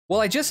Well,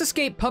 I just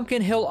escaped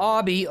Pumpkin Hill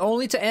Obby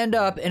only to end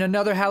up in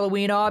another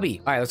Halloween Obby.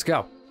 All right, let's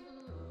go.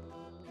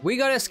 We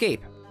gotta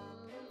escape.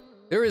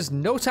 There is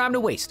no time to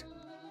waste.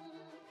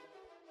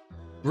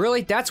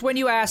 Really? That's when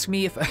you ask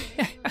me if...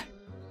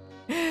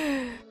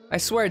 I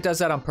swear it does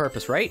that on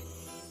purpose, right?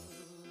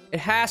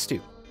 It has to.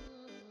 All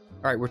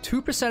right, we're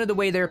 2% of the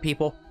way there,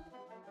 people.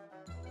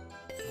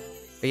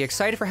 Are you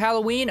excited for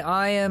Halloween?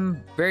 I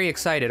am very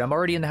excited. I'm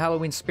already in the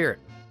Halloween spirit.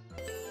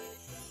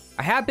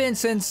 I have been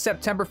since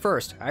September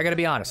 1st. I gotta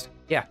be honest.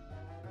 Yeah.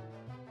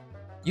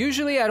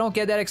 Usually I don't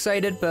get that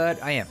excited,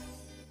 but I am.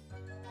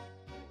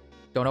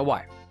 Don't know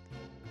why.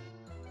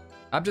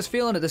 I'm just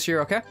feeling it this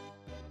year, okay?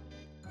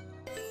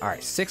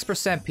 Alright,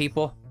 6%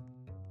 people.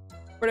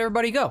 Where'd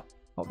everybody go?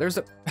 Oh, there's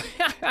a...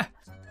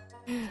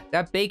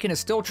 That bacon is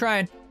still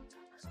trying.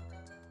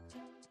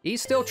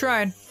 He's still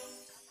trying.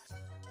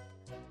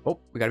 Oh,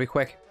 we gotta be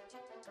quick.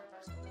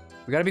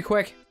 We gotta be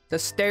quick. The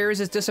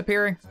stairs is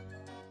disappearing.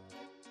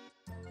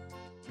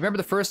 Remember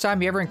the first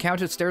time you ever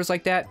encountered stairs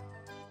like that?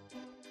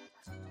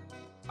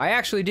 I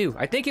actually do.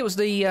 I think it was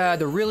the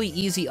really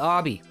easy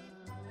obby.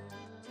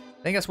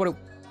 I think that's what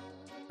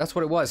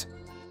it was.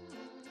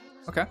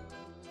 Okay.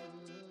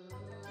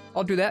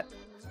 I'll do that.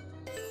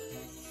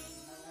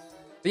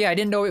 But yeah, I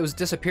didn't know it was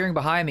disappearing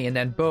behind me, and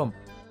then boom.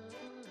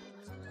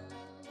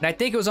 And I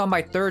think it was on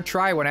my third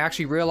try when I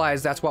actually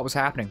realized that's what was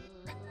happening.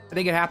 I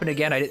think it happened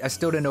again. I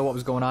still didn't know what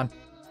was going on.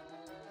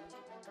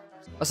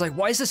 I was like,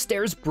 why is the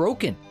stairs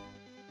broken?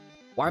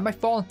 Why am I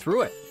falling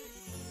through it?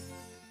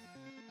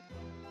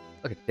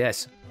 Look at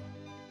this.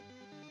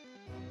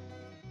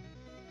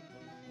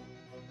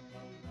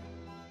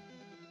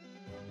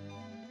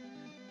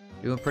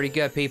 Doing pretty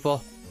good,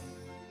 people.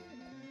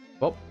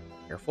 Oh,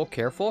 careful,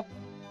 careful.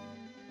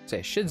 So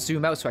I should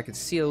zoom out so I can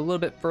see a little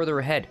bit further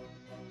ahead.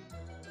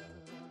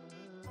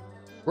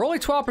 We're only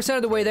 12%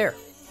 of the way there.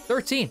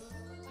 13.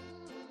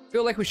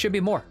 Feel like we should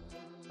be more.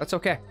 That's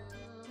okay.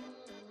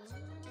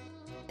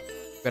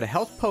 Got a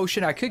health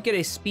potion. I could get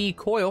a speed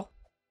coil.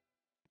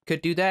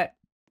 Could do that.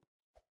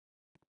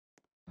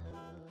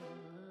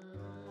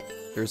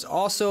 There's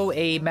also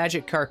a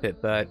magic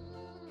carpet, but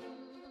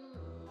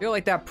I feel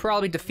like that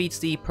probably defeats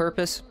the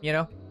purpose, you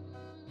know?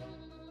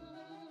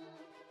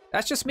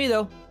 That's just me,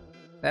 though.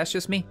 That's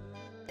just me.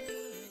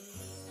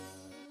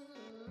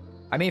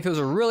 I mean, if it was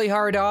a really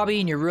hard obby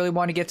and you really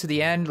want to get to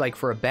the end, like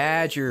for a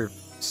badge or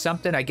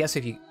something, I guess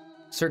if you...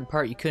 certain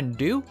part you couldn't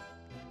do.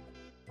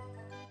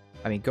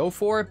 I mean, go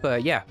for it,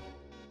 but yeah.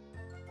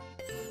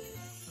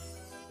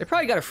 They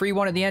probably got a free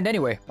one at the end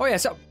anyway. Oh yeah,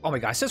 so, oh my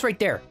god, it says right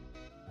there.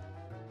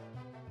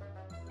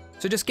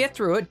 So just get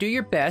through it, do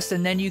your best,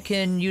 and then you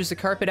can use the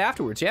carpet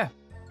afterwards, yeah.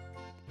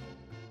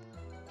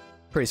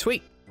 Pretty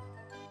sweet.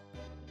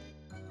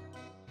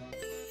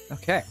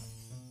 Okay.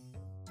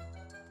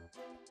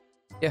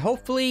 Yeah,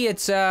 hopefully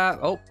it's,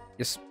 oh,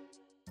 yes.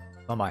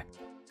 Oh my.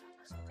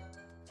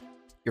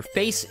 Your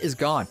face is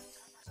gone.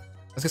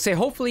 I was gonna say,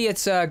 hopefully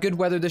it's good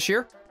weather this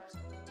year.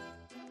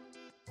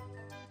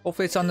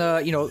 Hopefully it's on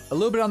the, you know, a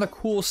little bit on the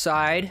cool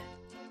side.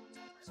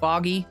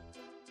 Foggy.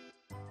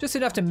 Just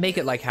enough to make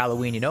it like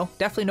Halloween, you know?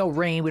 Definitely no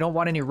rain. We don't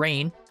want any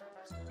rain.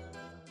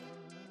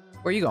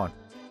 Where are you going?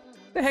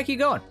 Where the heck are you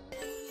going?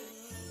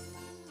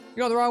 You're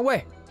going the wrong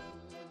way.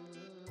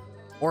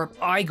 Or am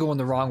I going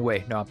the wrong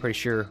way? No, I'm pretty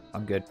sure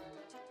I'm good.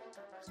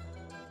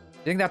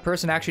 You think that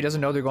person actually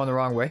doesn't know they're going the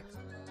wrong way?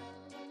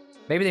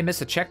 Maybe they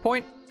missed a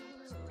checkpoint?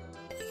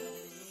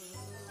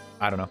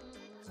 I don't know.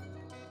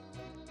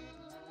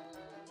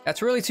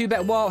 That's really too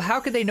bad. Well, how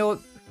could they know?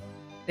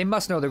 They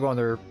must know they're going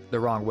the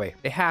wrong way.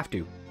 They have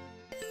to.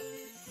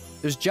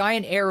 There's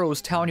giant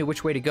arrows telling you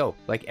which way to go,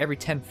 like every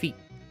 10 feet.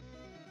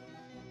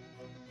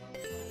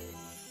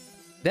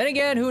 Then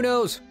again, who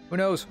knows? Who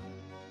knows?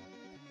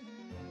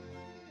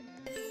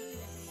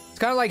 It's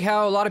kind of like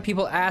how a lot of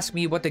people ask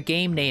me what the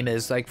game name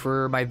is, like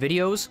for my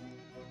videos.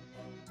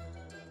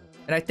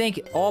 And I think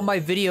all my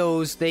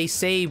videos, they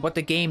say what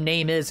the game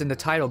name is in the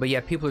title, but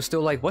yet people are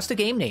still like, what's the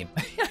game name?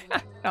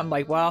 I'm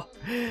like, well,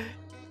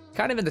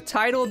 kind of in the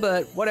title,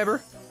 but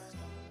whatever.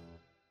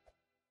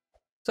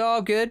 It's all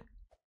good.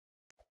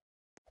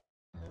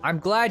 I'm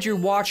glad you're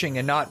watching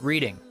and not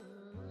reading.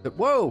 But,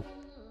 whoa!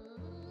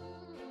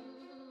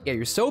 Yeah,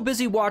 you're so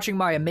busy watching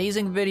my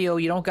amazing video,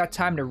 you don't got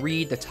time to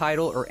read the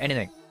title or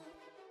anything.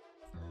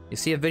 You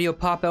see a video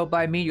pop out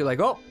by me, you're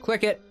like, oh,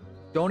 click it.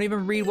 Don't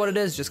even read what it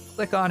is, just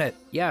click on it.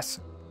 Yes.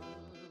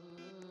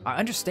 I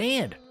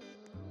understand.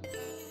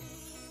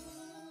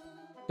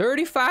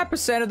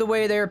 35% of the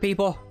way there,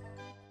 people.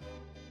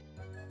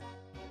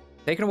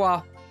 Taking a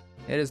while.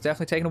 It is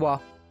definitely taking a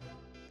while.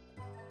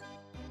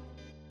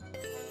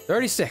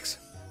 36.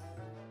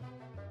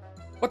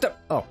 What the?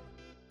 Oh.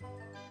 I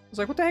was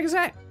like, what the heck is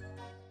that?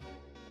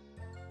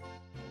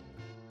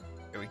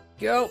 Here we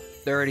go.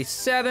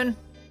 37.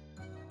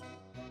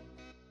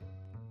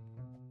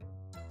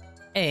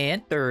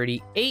 And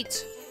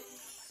 38.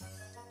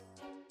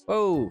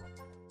 Whoa.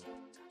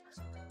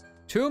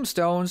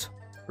 Tombstones.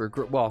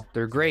 Well,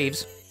 they're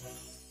graves.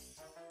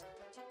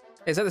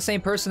 Is that the same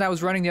person that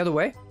was running the other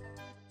way?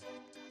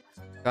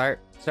 Alright,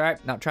 It's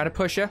alright. Not trying to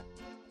push you.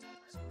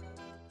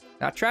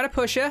 Not trying to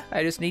push you.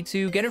 I just need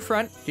to get in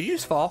front. Did you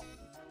just fall?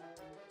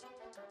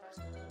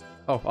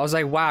 Oh, I was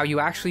like, wow, you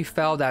actually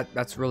fell.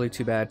 That's really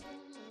too bad.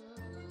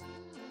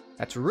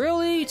 That's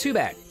really too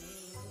bad.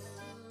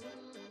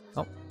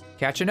 Oh,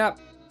 catching up.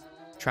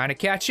 Trying to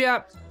catch you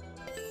up.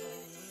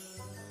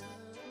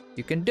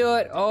 You can do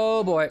it.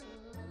 Oh, boy.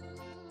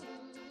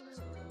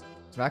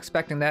 Not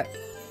expecting that.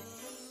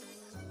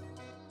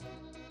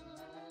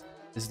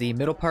 Is the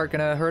middle part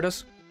gonna hurt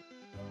us?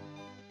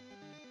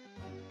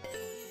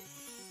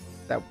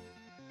 That...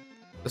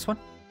 This one?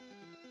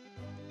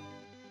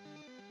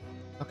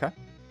 Okay.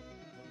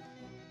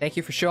 Thank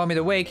you for showing me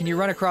the way. Can you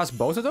run across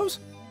both of those?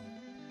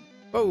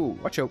 Oh,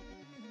 watch out.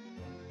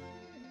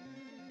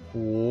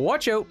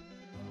 Watch out.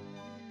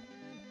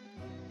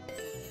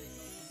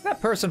 That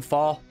person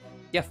fall.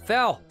 You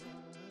fell.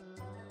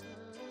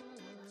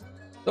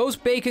 Those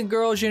bacon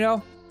girls, you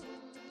know.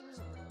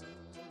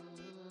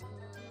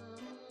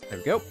 There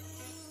we go.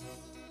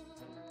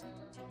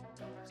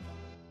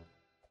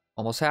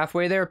 Almost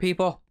halfway there,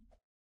 people.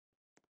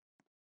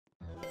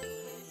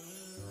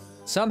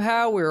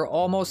 Somehow we're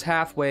almost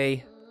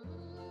halfway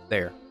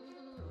there.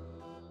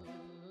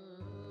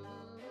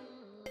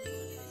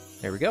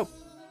 There we go.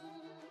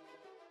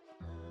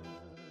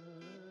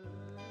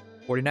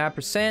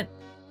 49%.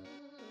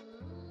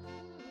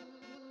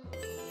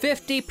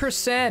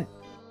 50%.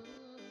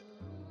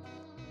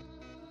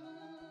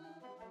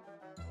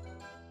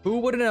 Who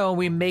would have known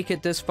we make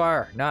it this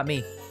far? Not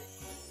me.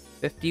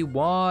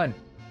 51.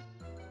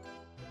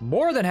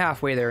 More than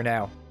halfway there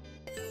now.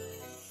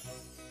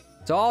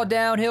 It's all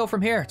downhill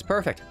from here. It's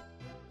perfect.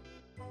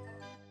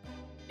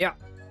 Yeah,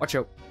 watch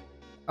out.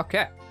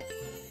 Okay.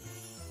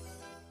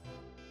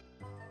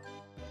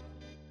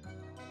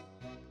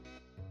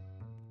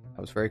 That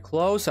was very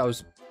close. I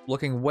was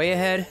looking way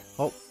ahead.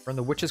 Oh, we're in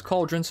the witch's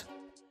cauldrons.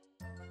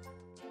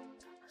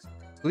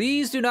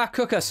 Please do not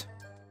cook us.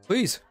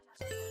 Please.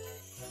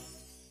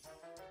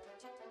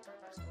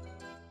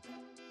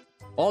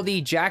 All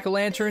the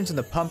jack-o'-lanterns and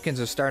the pumpkins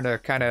are starting to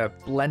kind of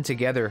blend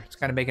together. It's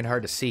kind of making it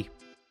hard to see.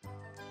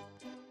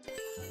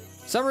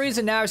 For some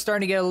reason now it's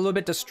starting to get a little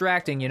bit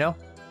distracting, you know?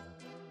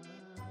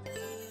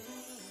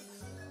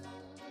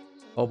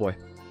 Oh boy.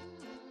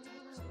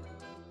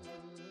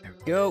 There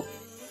we go.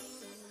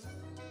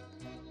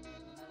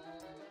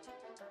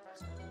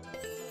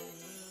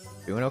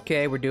 Doing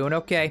okay, we're doing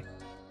okay.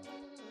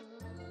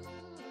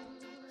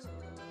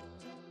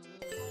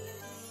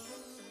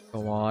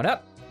 Go on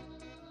up.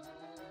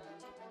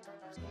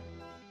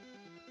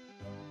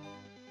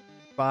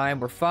 Fine,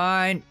 we're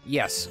fine.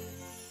 Yes.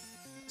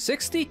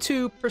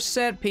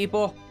 62%,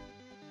 people.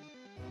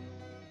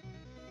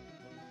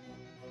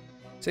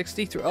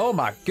 63. Oh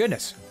my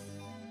goodness.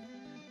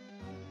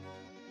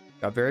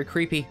 Got very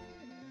creepy.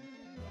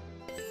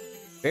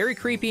 Very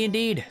creepy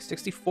indeed.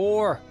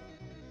 64.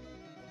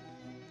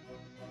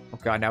 Oh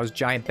god, now it's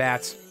giant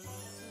bats.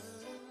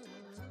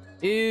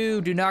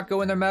 Ew, do not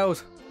go in their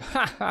mouth.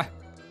 Haha.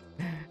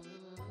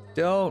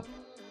 Don't.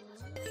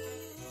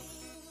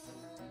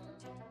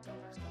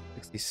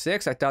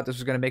 66. I thought this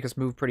was going to make us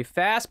move pretty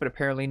fast, but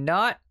apparently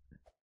not.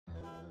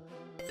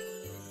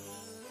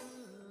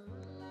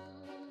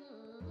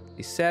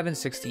 67,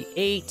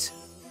 68.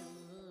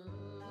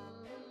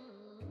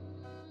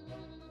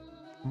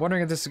 I'm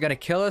wondering if this is going to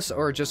kill us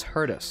or just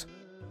hurt us.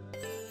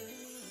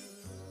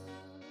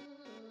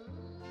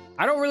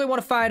 I don't really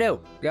want to find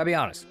out. Gotta be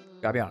honest.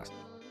 Gotta be honest.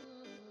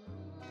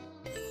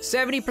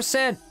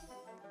 70%.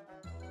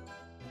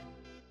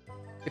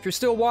 If you're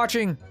still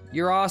watching,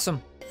 you're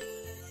awesome.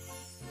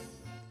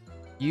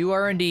 You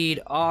are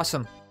indeed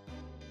awesome.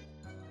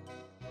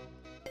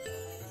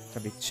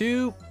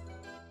 72.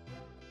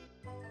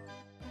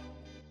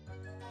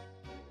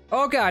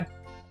 Oh god.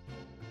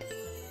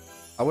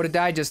 I would have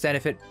died just then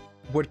if it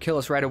would kill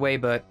us right away,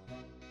 but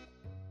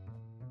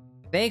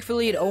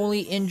thankfully it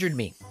only injured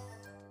me.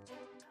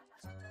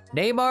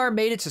 Neymar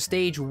made it to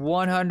stage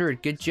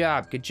 100. Good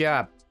job, good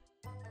job.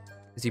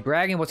 Is he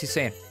bragging? What's he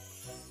saying?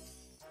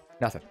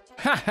 Nothing.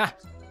 Haha.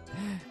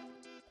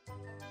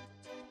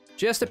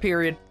 Just a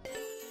period.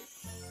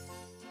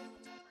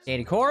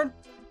 Candy corn.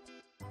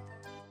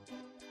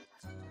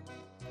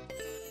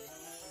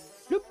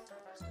 Bloop.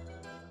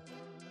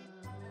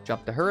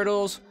 Jump the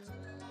hurdles.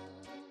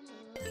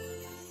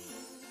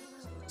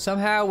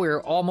 Somehow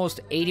we're almost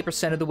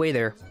 80% of the way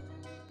there.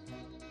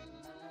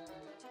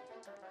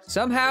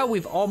 Somehow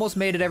we've almost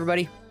made it,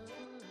 everybody.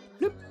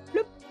 Bloop,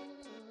 bloop.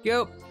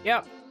 Go.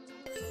 Yep.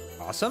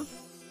 Awesome.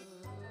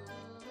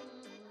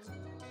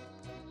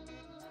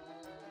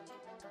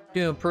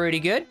 Doing pretty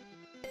good.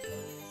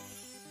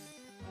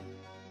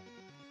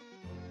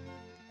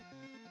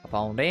 Up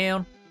on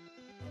down.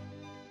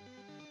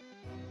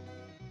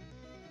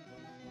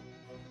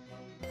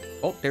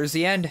 Oh, there's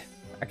the end.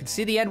 I can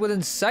see the end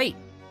within sight.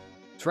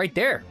 It's right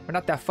there. We're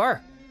not that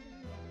far.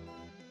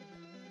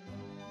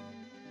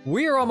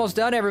 We are almost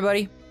done,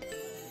 everybody.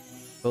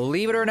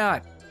 Believe it or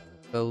not.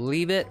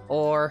 Believe it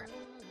or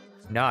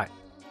not.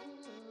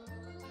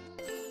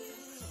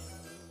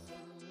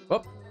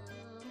 Oh.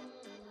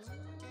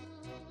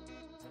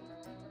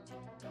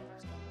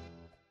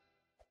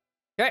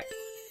 Okay.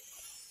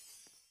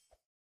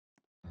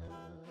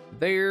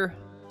 There,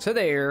 to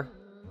there,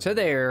 to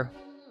there.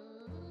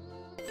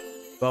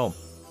 Boom.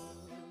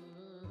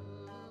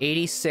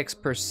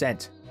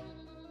 86%.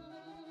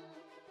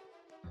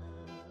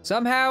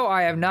 Somehow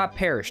I have not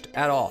perished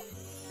at all.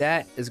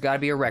 That has got to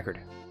be a record.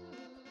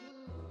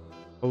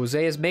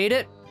 Jose has made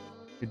it.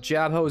 Good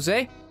job,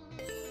 Jose.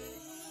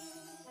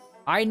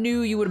 I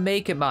knew you would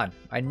make it, man.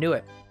 I knew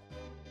it.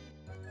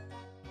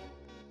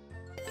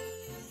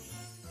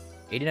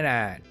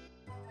 89.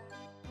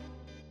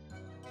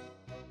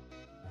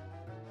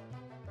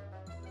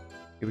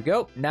 Here we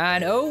go.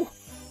 9-0.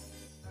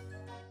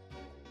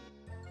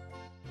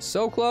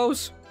 So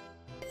close.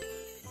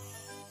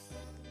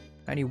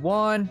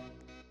 91.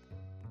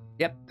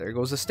 Yep, there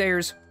goes the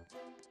stairs.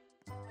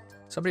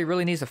 Somebody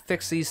really needs to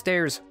fix these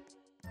stairs.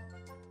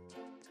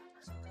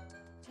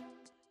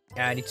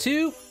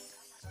 92.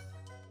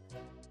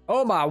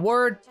 Oh my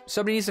word.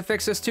 Somebody needs to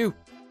fix this too.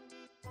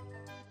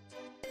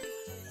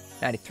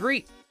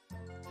 93.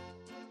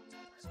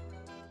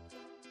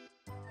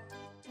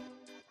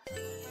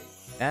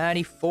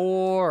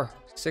 94.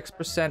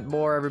 6%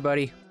 more,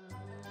 everybody.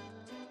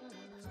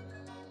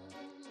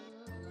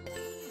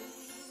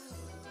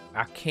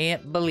 I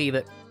can't believe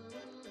it.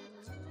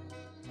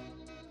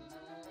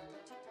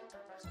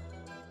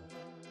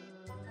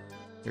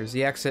 Here's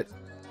the exit.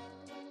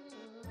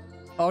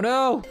 Oh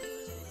no!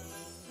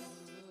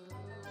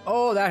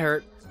 Oh, that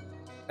hurt.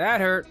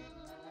 That hurt.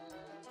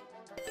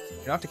 You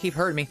don't have to keep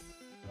hurting me.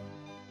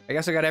 I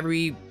guess I got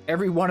every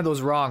one of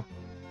those wrong.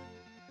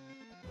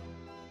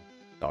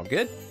 It's all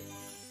good.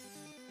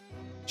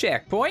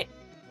 Checkpoint.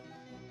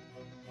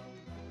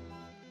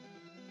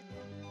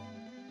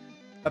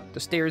 Up the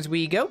stairs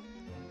we go.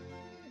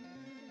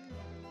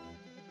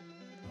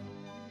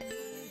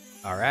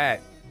 All right.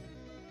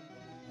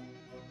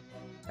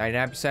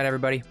 99%,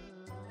 everybody.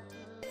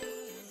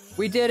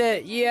 We did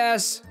it.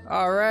 Yes.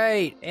 All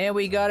right. And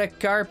we got a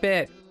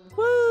carpet.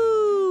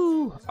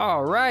 Woo.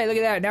 All right. Look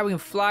at that. Now we can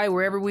fly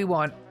wherever we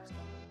want.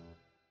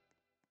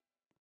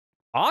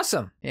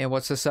 Awesome. And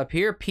what's this up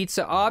here?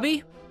 Pizza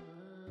Obby.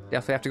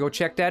 Definitely have to go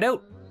check that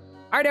out.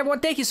 All right,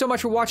 everyone. Thank you so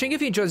much for watching.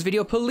 If you enjoyed this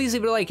video, please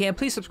leave it a like and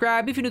please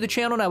subscribe if you're new to the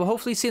channel, and I will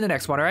hopefully see you in the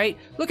next one, all right?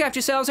 Look after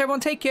yourselves, everyone.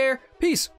 Take care. Peace.